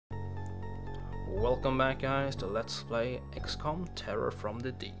Welcome back guys to Let's Play Xcom Terror from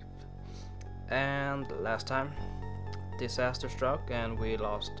the Deep. And last time disaster struck and we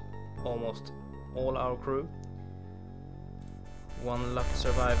lost almost all our crew. One lucky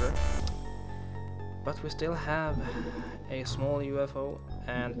survivor. But we still have a small UFO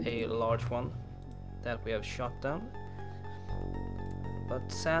and a large one that we have shot down. But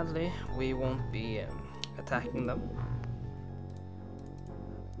sadly we won't be attacking them.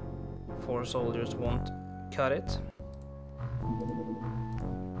 4 soldiers won't cut it.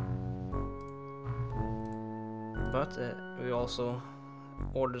 But we also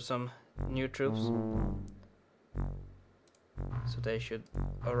ordered some new troops, so they should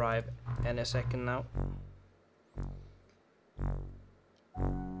arrive any second now.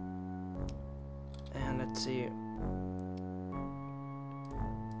 And let's see,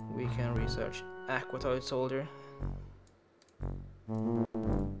 we can research Aquatoid soldier.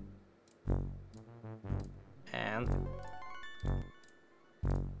 And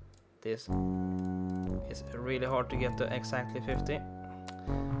this is really hard to get to exactly 50.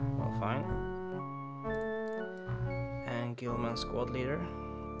 Well, fine. And Gilman squad leader,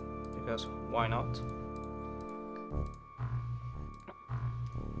 because why not?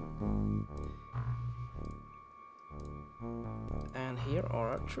 And here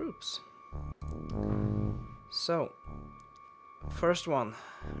are our troops. So, first one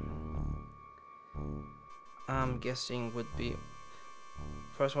I'm guessing would be,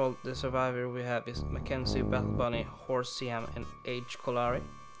 first of all, the survivor we have is Mackenzie, Battle Bunny, Horse Siam and H. Colari.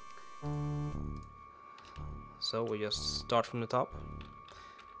 So we just start from the top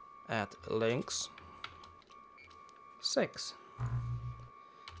at Lynx 6.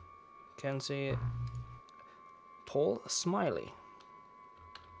 Mackenzie, Paul Smiley,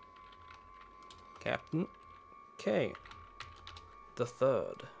 Captain K, the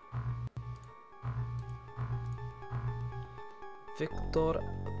third. Viktor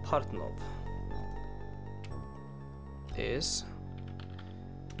Partnov is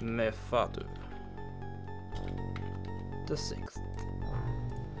Mefatu, the 6th.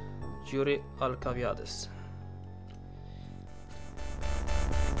 Yuri Alkaviadis,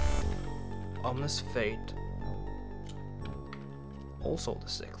 Omnis Fate, also the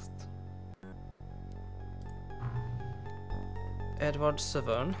 6th. Edward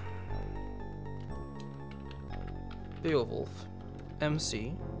Severn, Beowulf,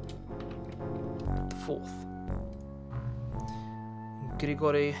 MC, the 4th.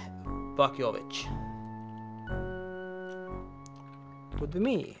 Grigory Bakyovich would be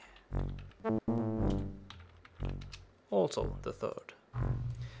me, also the 3rd.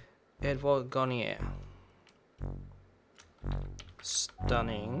 Edward Garnier,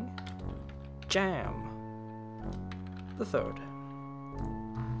 Stunning Jam, the 3rd.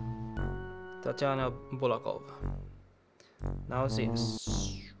 Tatiana Bulakov. Now see,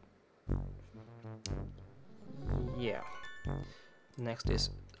 yeah. Next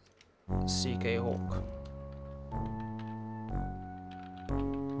is CK Hawk.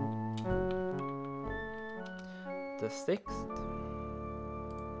 The 6th.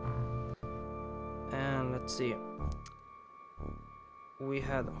 And let's see. We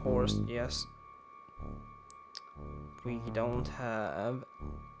had Horse, yes. We don't have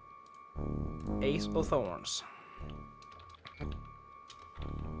Ace of Thorns.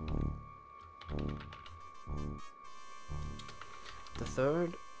 The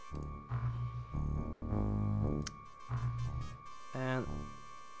 3rd. And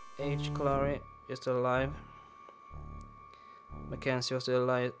H. Colari is still alive. Mackenzie is still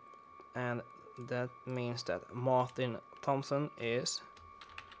alive, and that means that Martin Thompson is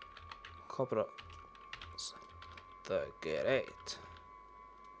Corporal the Great,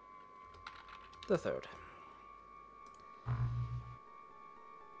 the 3rd.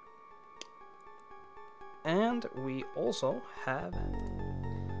 And we also have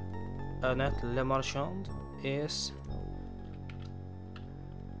Annette Lemarchand is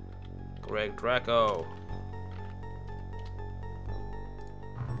Greg Draco.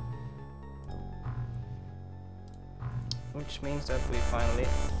 Which means that we finally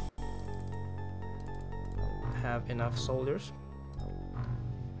have enough soldiers.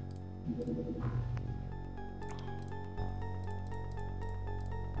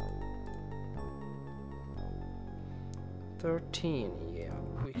 $13, yeah,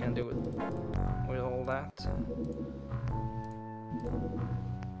 we can do it with all that.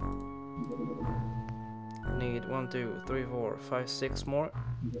 Need 1, 2, 3, 4, 5, 6 more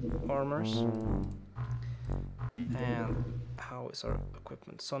armors. And how is our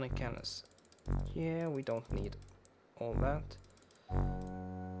equipment? Sonic cannons. Yeah, we don't need all that.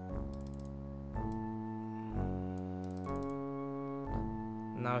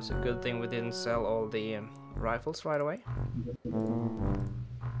 Now it's a good thing we didn't sell all the rifles right away.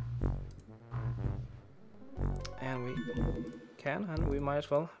 And we can, and we might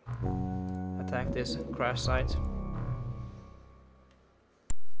as well attack this crash site.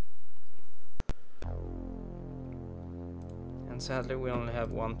 And sadly we only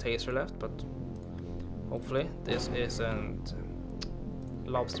have one taser left, but hopefully this isn't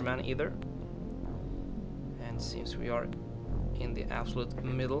Lobsterman either. And it seems we are in the absolute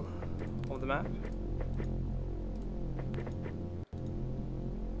middle of the map.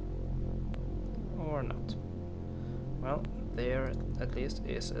 Or not. Well, there at least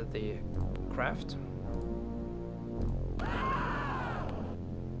is the craft.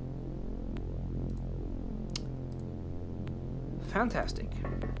 Fantastic.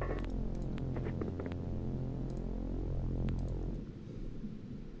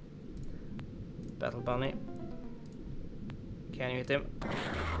 Battle Bunny. Can you hit him?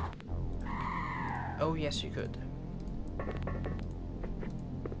 Oh yes, you could.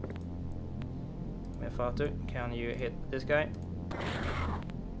 Malkuth, can you hit this guy?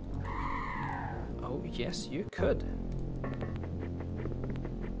 Oh yes, you could.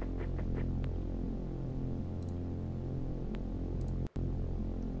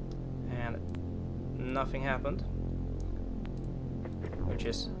 And nothing happened, which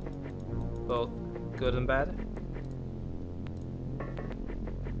is both good and bad.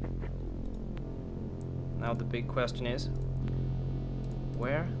 Now the big question is,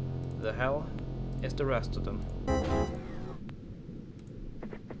 where the hell is the rest of them?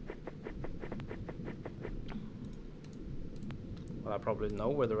 Well, I probably know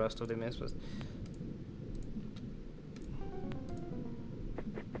where the rest of them is, but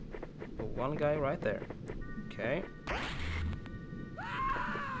one guy right there. Okay.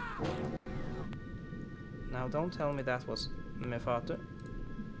 Now don't tell me that was Malkuth.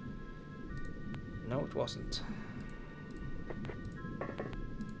 No, it wasn't.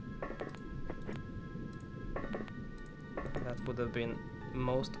 That would have been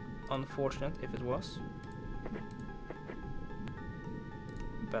most unfortunate if it was.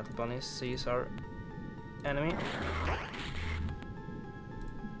 Battle Bunny sees our enemy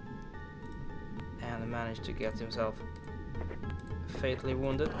and managed to get himself fatally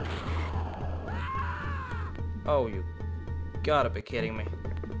wounded. Oh, you gotta be kidding me.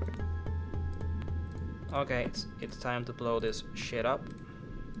 Okay, it's time to blow this shit up.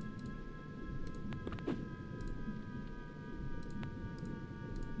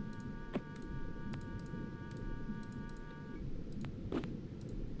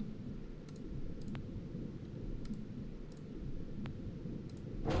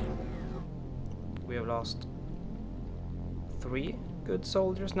 We have lost 3 good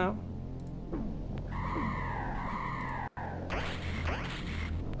soldiers now.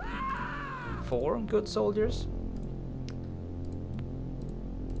 Four good soldiers.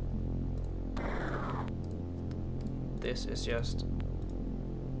 This is just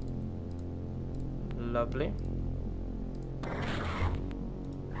lovely.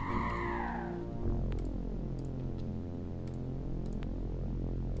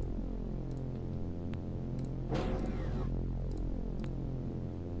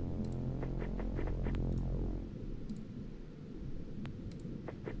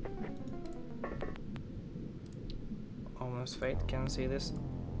 Almost Fate can see this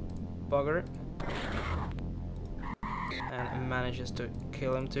bugger and manages to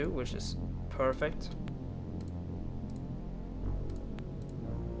kill him too, which is perfect.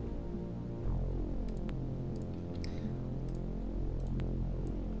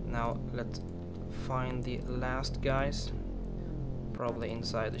 Now let's find the last guys, probably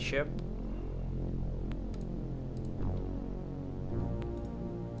inside the ship.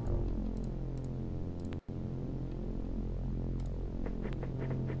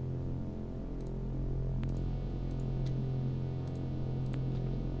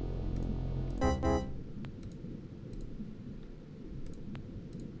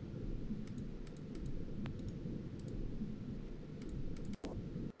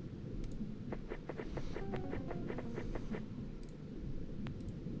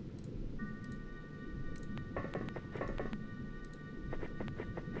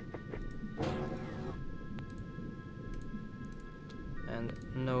 And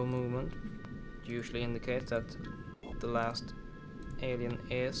no movement usually indicates that the last alien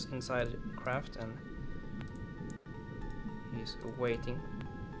is inside the craft and he's waiting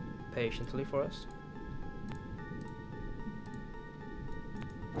patiently for us.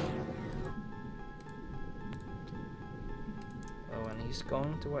 Oh, and he's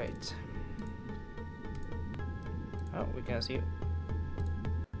going to wait. Oh, we can see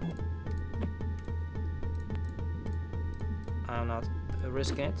I'm not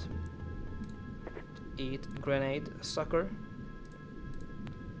risking it. Eat grenade, sucker.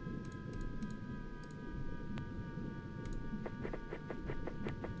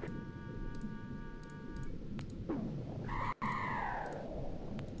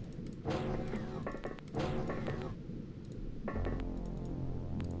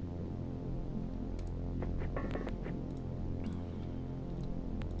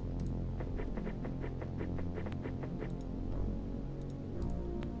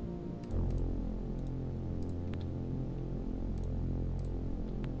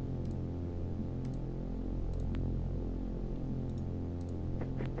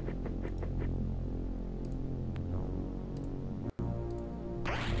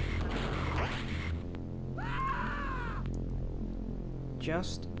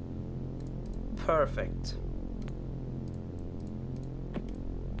 Just perfect.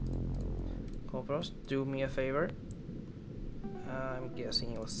 Corporos, do me a favor. I'm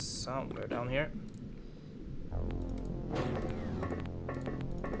guessing he was somewhere down here.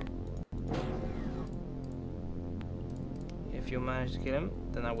 If you manage to kill him,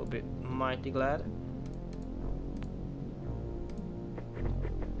 then I will be mighty glad.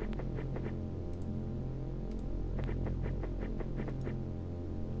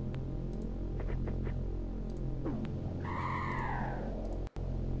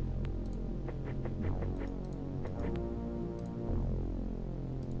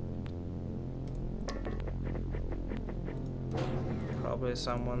 Probably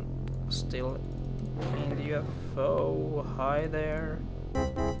someone still in the UFO. Hi there.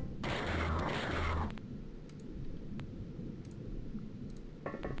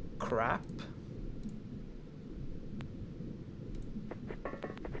 Crap.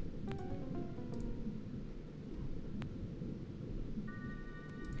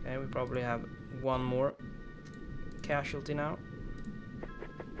 Okay, we probably have one more casualty now.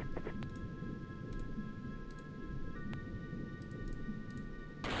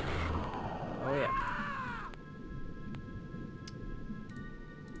 Oh yeah.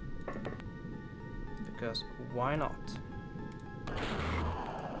 Because why not?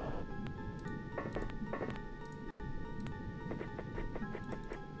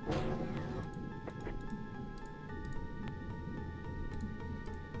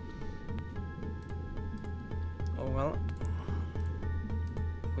 Oh well.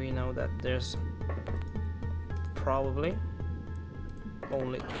 We know that there's probably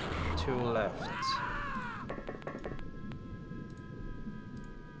only 2 left.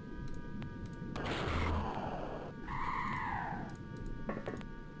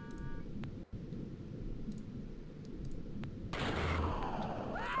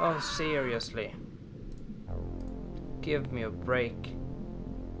 Oh, seriously. Give me a break.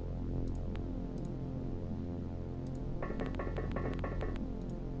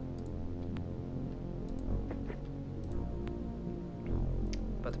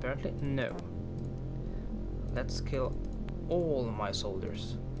 But apparently, no. Let's kill all my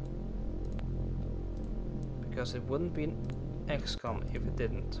soldiers. Because it wouldn't be Xcom if it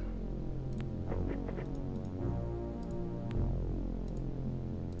didn't.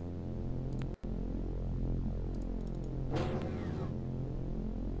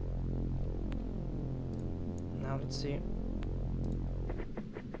 Now let's see.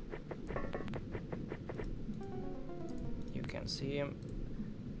 You can see him.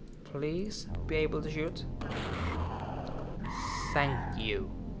 Please be able to shoot. Thank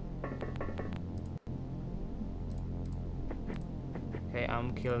you. Okay,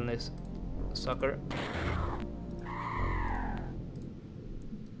 I'm killing this sucker.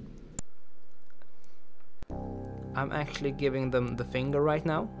 I'm actually giving them the finger right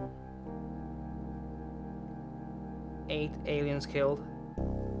now. 8 aliens killed.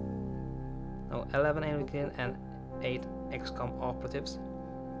 No, 11 aliens killed and 8 Xcom operatives.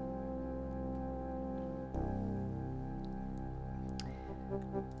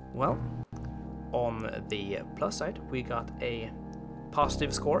 Well, on the plus side, we got a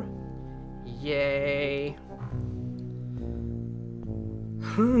positive score. Yay!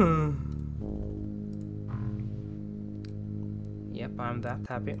 Yep, I'm that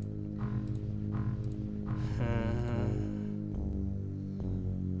happy.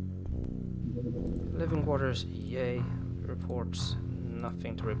 Living quarters, yay. Reports,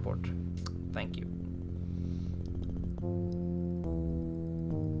 nothing to report. Thank you.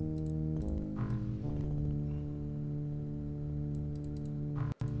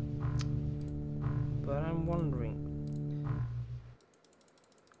 But I'm wondering,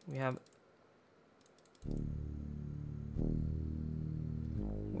 we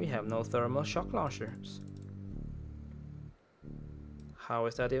have no thermal shock launchers. How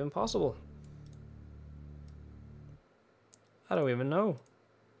is that even possible? I don't even know.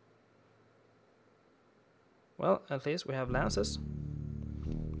 Well, at least we have lances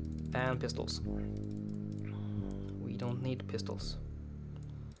and pistols. We don't need pistols.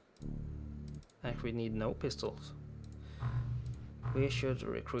 Actually, we need no pistols. We should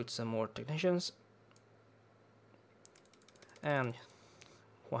recruit some more technicians. And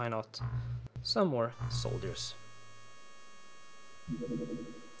why not some more soldiers?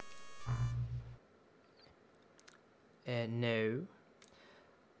 No.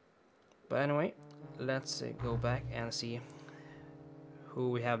 But anyway, let's go back and see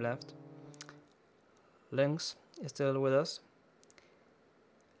who we have left. Lynx is still with us.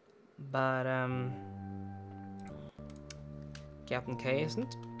 But Captain K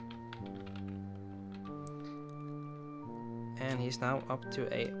isn't. And he's now up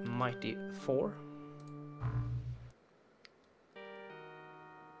to a mighty 4.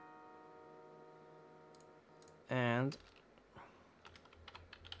 And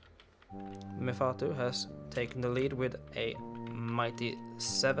Mefatu has taken the lead with a mighty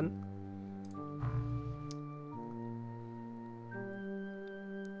 7.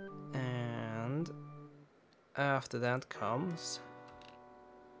 And after that comes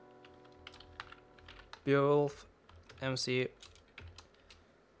Beowulf, MC,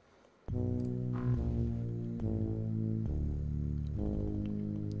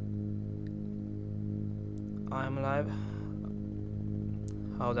 I'm alive.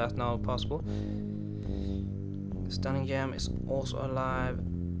 How that's now possible? Stunning Jam is also alive.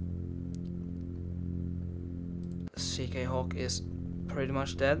 CK Hawk is pretty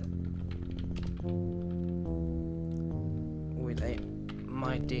much dead. With a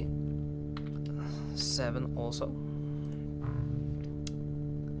mighty 7 also.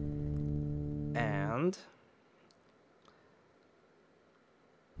 And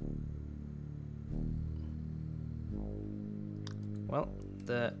well,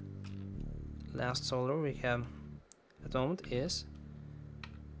 the last soldier we have at the moment is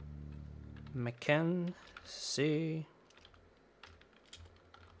Mackenzie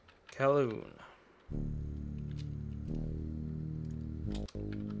Calhoun,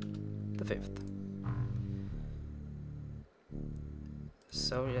 the 5th.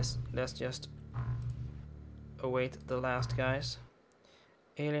 So yes, let's just await the last guys.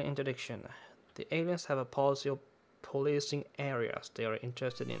 Alien interdiction. The aliens have a policy of policing areas they are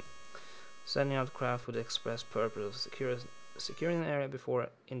interested in, sending out craft with the express purpose of securing an area before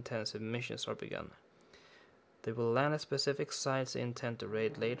intensive missions are begun. They will land at specific sites they intend to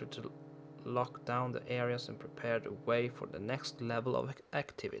raid later to lock down the areas and prepare the way for the next level of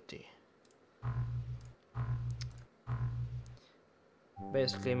activity.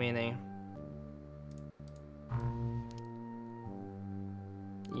 Basically meaning,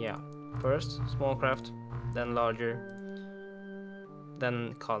 yeah, first small craft, then larger,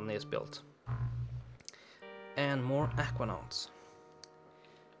 then colony is built. And more aquanauts.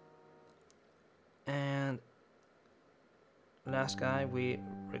 And last guy we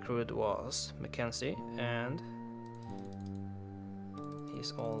recruited was Mackenzie, and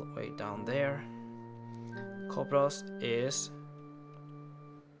he's all the way down there. Kopros is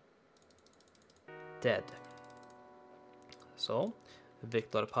dead. So,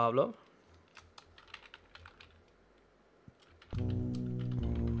 Viktor Pavlov.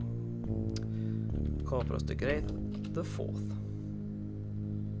 Kopros the Great, the 4th.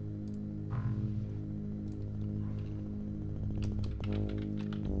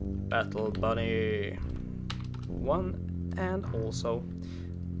 Battle Bunny 1, and also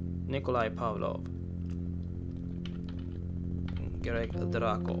Nikolai Pavlov. Greg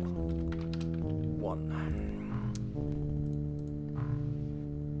Draco 1.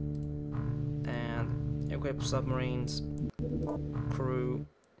 And equip submarines, crew,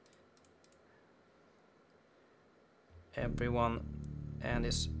 everyone, and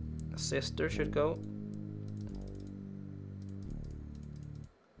his sister should go.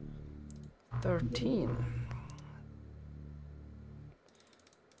 13.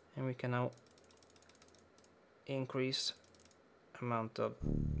 And we can now increase amount of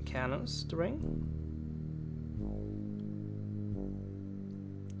cannons to bring.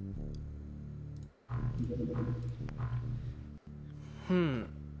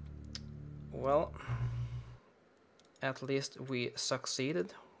 Well, at least we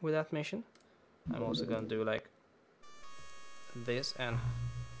succeeded with that mission. I'm also gonna do like this and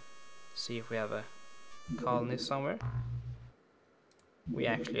see if we have a colony somewhere. We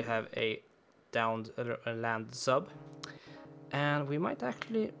actually have a downed land sub, and we might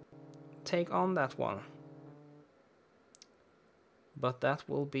actually take on that one. But that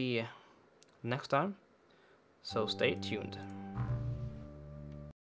will be next time, so stay tuned.